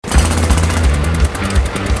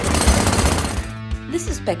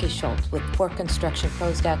Becky Schultz with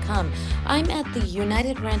ForConstructionPros.com. I'm at the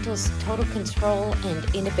United Rentals Total Control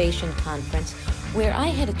and Innovation Conference, where I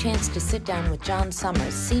had a chance to sit down with John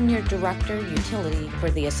Summers, Senior Director, Utility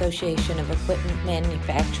for the Association of Equipment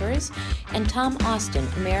Manufacturers, and Tom Austin,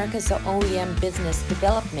 America's OEM Business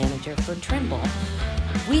Development Manager for Trimble.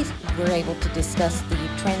 We were able to discuss the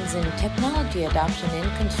trends in technology adoption in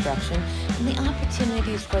construction and the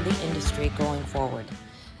opportunities for the industry going forward.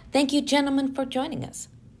 Thank you, gentlemen, for joining us.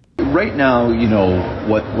 Right now,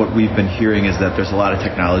 what we've been hearing is that there's a lot of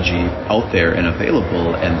technology out there and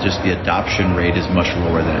available, and just the adoption rate is much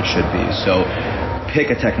lower than it should be. So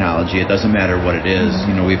pick a technology, it doesn't matter what it is.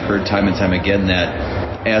 We've heard time and time again that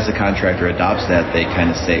as a contractor adopts that, they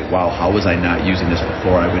kind of say, wow, how was I not using this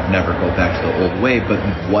before? I would never go back to the old way. But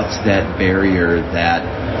what's that barrier that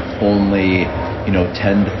only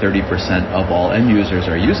 10 to 30% of all end users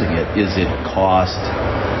are using it? Is it cost?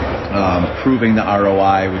 Proving the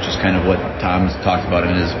ROI, which is kind of what Tom's talked about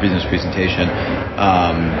in his business presentation.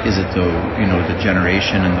 Is it the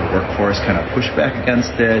generation and the workforce kind of push back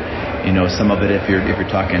against it? Some of it, if you're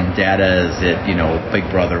talking data, is it Big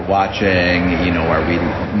Brother watching? Are we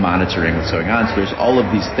monitoring what's going on? So there's all of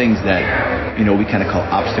these things that we kind of call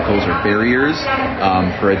obstacles or barriers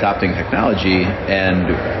for adopting technology. And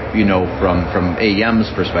from AEM's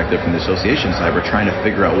perspective, from the association side, we're trying to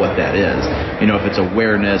figure out what that is. If it's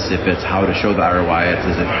awareness, if it's how to show the ROI,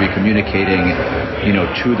 is it communicating,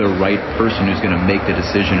 to the right person who's going to make the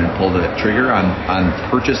decision and pull the trigger on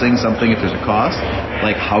purchasing something if there's a cost?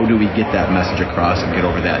 Like, how do we get that message across and go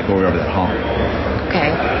over that hump? Okay.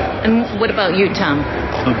 And what about you, Tom?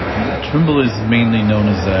 Trimble is mainly known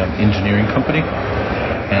as an engineering company,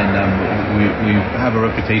 and we have a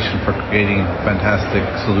reputation for creating fantastic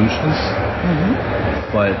solutions.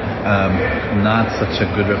 But not such a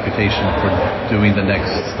good reputation for doing the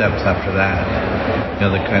next steps after that.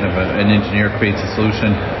 The kind of an engineer creates a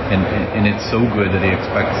solution, and it's so good that he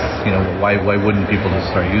expects, why wouldn't people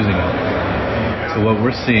just start using it? So what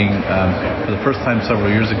we're seeing, for the first time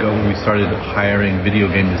several years ago, we started hiring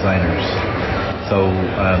video game designers. So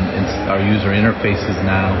our user interfaces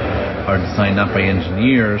now are designed not by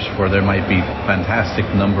engineers, where there might be fantastic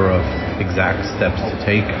number of exact steps to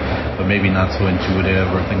take, but maybe not so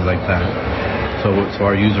intuitive or things like that. So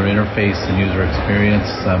our user interface and user experience,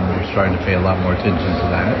 we're starting to pay a lot more attention to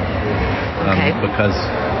that. Because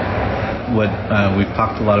what we've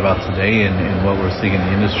talked a lot about today and what we're seeing in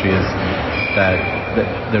the industry is that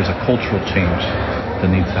there's a cultural change that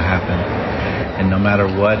needs to happen. And no matter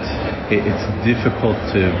what, it's difficult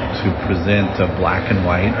to present a black and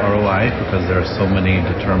white ROI because there are so many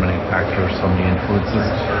determining factors, so many influences,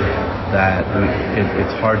 that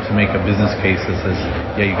it's hard to make a business case that says,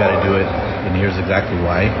 yeah, you got to do it, and here's exactly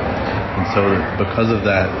why. And so because of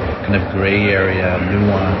that kind of gray area,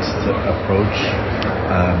 nuanced approach,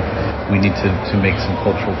 we need to make some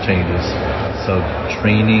cultural changes. So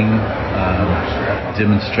training,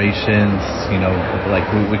 demonstrations, like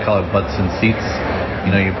we call it butts and seats.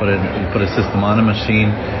 You put a system on a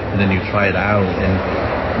machine, and then you try it out, and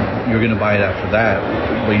you're going to buy it after that.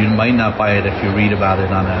 But you might not buy it if you read about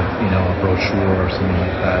it on a brochure or something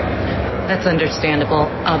like that. That's understandable.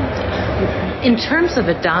 In terms of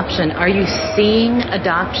adoption, are you seeing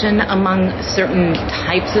adoption among certain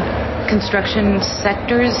types of construction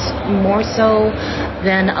sectors more so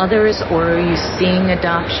than others, or are you seeing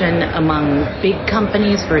adoption among big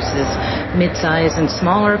companies versus mid-size and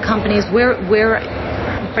smaller companies? Where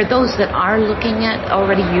for those that are looking at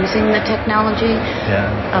already using the technology,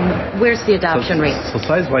 where's the adoption rate? So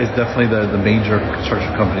size-wise, definitely the major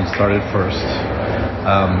construction companies started first,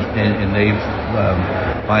 and they've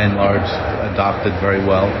by and large adopted very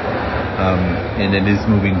well, and it is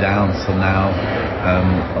moving down. So now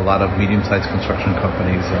a lot of medium-sized construction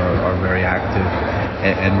companies are very active,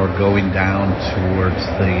 and we're going down towards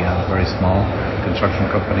the very small construction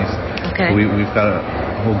companies. Okay. We've got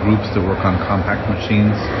whole groups that work on compact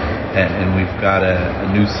machines, and we've got a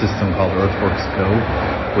new system called Earthworks Go,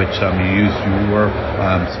 which you use your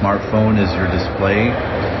smartphone as your display,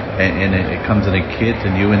 and it comes in a kit,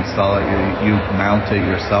 and you install it, you mount it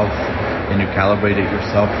yourself, and you calibrate it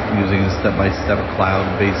yourself using step-by-step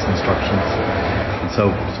cloud-based instructions. And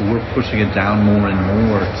so we're pushing it down more and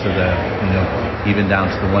more to the, even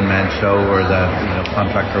down to the one-man show or the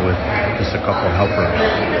contractor with just a couple of helpers.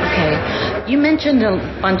 Okay. You mentioned a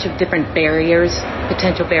bunch of different barriers,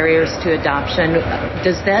 potential barriers to adoption.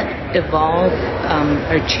 Does that evolve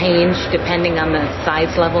or change depending on the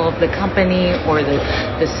size level of the company or the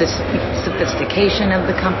sophistication of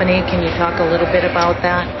the company? Can you talk a little bit about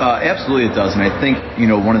that? Absolutely it does. And I think,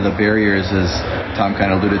 one of the barriers is, Tom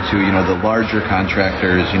kind of alluded to, the larger contractors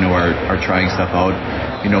contractors, are trying stuff out,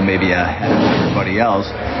 maybe ahead of everybody else.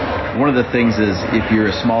 One of the things is if you're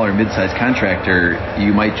a smaller mid-sized contractor,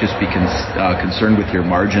 you might just be concerned with your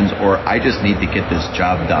margins, or I just need to get this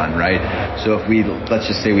job done, right? So if let's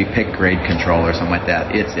just say we pick grade control or something like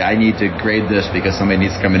that, I need to grade this because somebody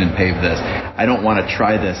needs to come in and pave this. I don't want to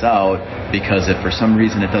try this out because if for some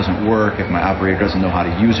reason it doesn't work, if my operator doesn't know how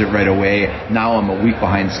to use it right away, now I'm a week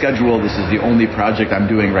behind schedule. This is the only project I'm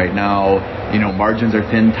doing right now. Margins are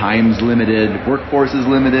thin, time's limited, workforce is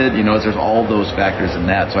limited, there's all those factors in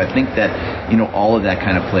that. So I think that, all of that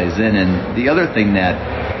kind of plays in. And the other thing that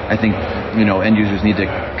I think, end users need to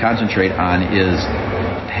concentrate on is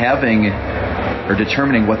having or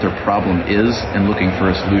determining what their problem is and looking for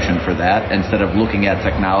a solution for that instead of looking at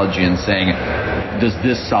technology and saying, does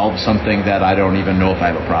this solve something that I don't even know if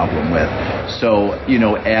I have a problem with? So,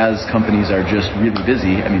 as companies are just really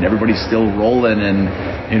busy, everybody's still rolling and,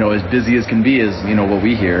 as busy as can be is, what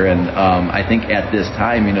we hear. And I think at this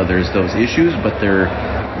time, there's those issues, but they're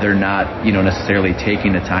not, necessarily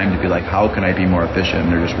taking the time to be like, how can I be more efficient?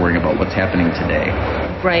 They're just worrying about what's happening today.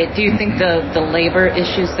 Right. Do you think the labor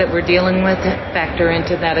issues that we're dealing with factor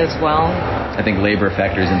into that as well? I think labor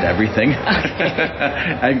factors into everything.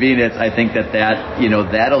 Okay. I think that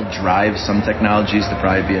that'll drive some technologies to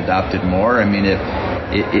probably be adopted more.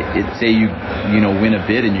 If say you win a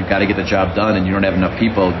bid and you've got to get the job done and you don't have enough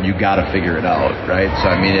people, you got to figure it out, right? So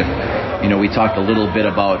if we talked a little bit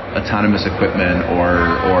about autonomous equipment or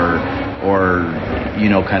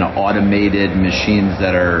kind of automated machines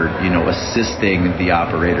that are, assisting the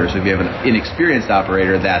operator. So if you have an inexperienced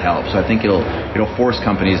operator, that helps. So I think it'll force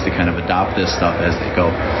companies to kind of adopt this stuff as they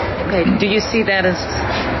go. Okay. Do you see that as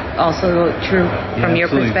also true from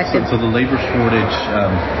your perspective? So the labor shortage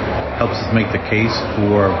helps us make the case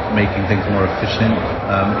for making things more efficient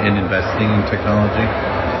and investing in technology.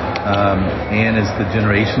 And as the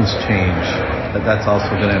generations change, that's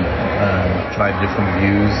also going to drive different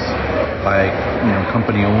views by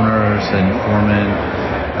company owners and foremen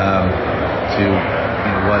to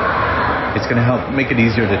what it's going to help make it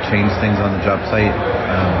easier to change things on the job site.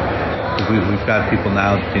 We've got people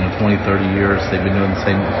now 20, 30 years, they've been doing the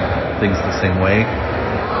same things the same way,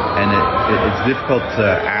 and it's difficult to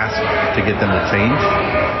ask to get them to change.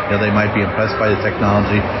 They might be impressed by the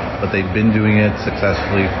technology, but they've been doing it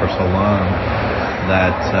successfully for so long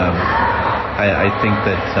that I think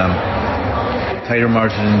that tighter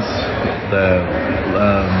margins, the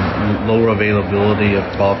lower availability of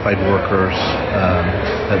qualified workers,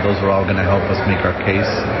 that those are all going to help us make our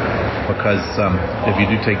case. Because if you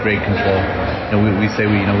do take grade control, we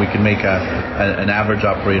say we can make an average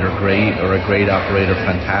operator great or a great operator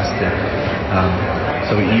fantastic.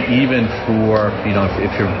 So even for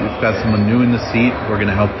if you've got someone new in the seat, we're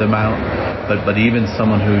going to help them out. But even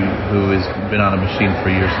someone who has been on a machine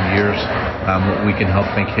for years and years, we can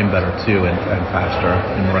help make him better too and faster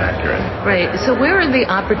and more accurate. Right. So where are the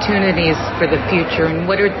opportunities for the future, and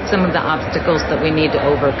what are some of the obstacles that we need to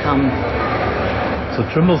overcome? So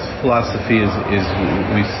Trimble's philosophy is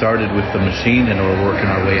we started with the machine and we're working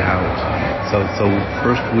our way out. So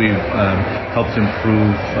first we've helped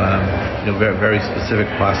improve very specific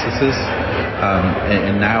processes,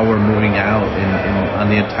 and now we're moving out on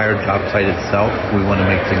the entire job site itself. We want to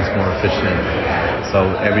make things more efficient.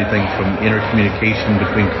 So everything from intercommunication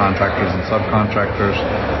between contractors and subcontractors,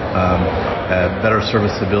 better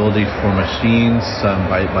serviceability for machines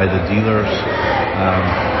by the dealers.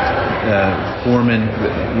 Foremen,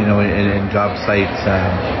 in job sites,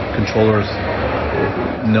 controllers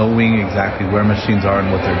knowing exactly where machines are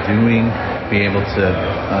and what they're doing, being able to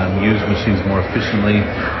use machines more efficiently.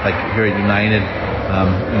 Like here at United,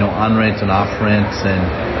 on rents and off rents and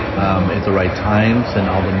at the right times and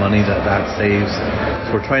all the money that saves.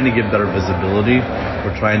 So we're trying to give better visibility.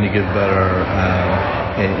 We're trying to give better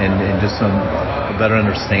and just a better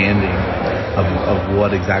understanding of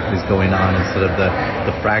what exactly is going on instead of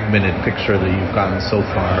the fragmented picture that you've gotten so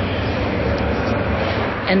far.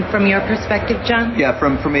 And from your perspective, John? Yeah,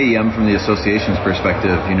 from AEM, from the association's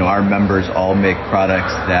perspective, our members all make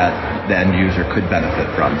products that the end user could benefit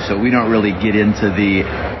from. So we don't really get into the,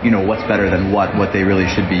 what's better than what they really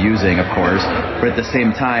should be using, of course. But at the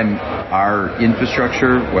same time, our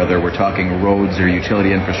infrastructure, whether we're talking roads or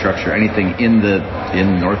utility infrastructure, anything in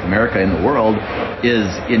North America, in the world, is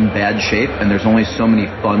in bad shape, and there's only so many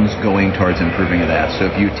funds going towards improving that. So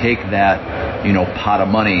if you take that, pot of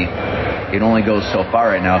money, it only goes so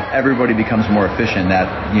far right now. If everybody becomes more efficient, that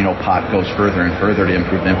pot goes further and further to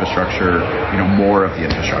improve the infrastructure, more of the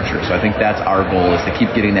infrastructure. So I think that's our goal, is to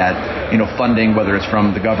keep getting that funding, whether it's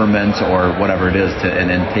from the government or whatever it is, and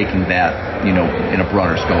then taking that in a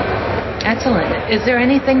broader scope. Excellent. Is there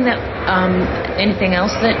anything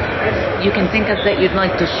else that you can think of that you'd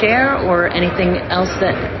like to share, or anything else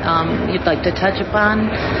that you'd like to touch upon?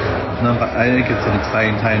 No, I think it's an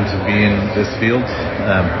exciting time to be in this field.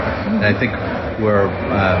 And I think where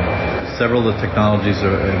several of the technologies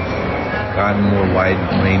have gotten more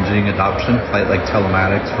wide-ranging adoption, like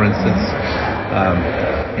telematics, for instance.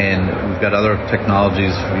 And we've got other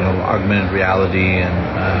technologies, augmented reality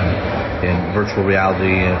and virtual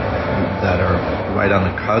reality that are right on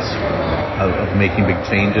the cusp of making big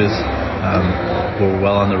changes. We're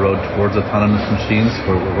well on the road towards autonomous machines.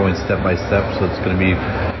 We're going step by step, so it's going to be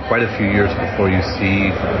quite a few years before you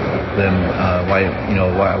see them a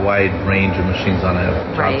wide range of machines on a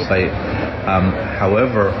job site.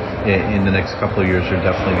 However, in the next couple of years, you're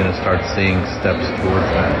definitely going to start seeing steps towards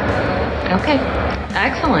that. Okay,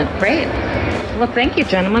 excellent, great. Well, thank you,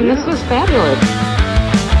 gentlemen. This was fabulous.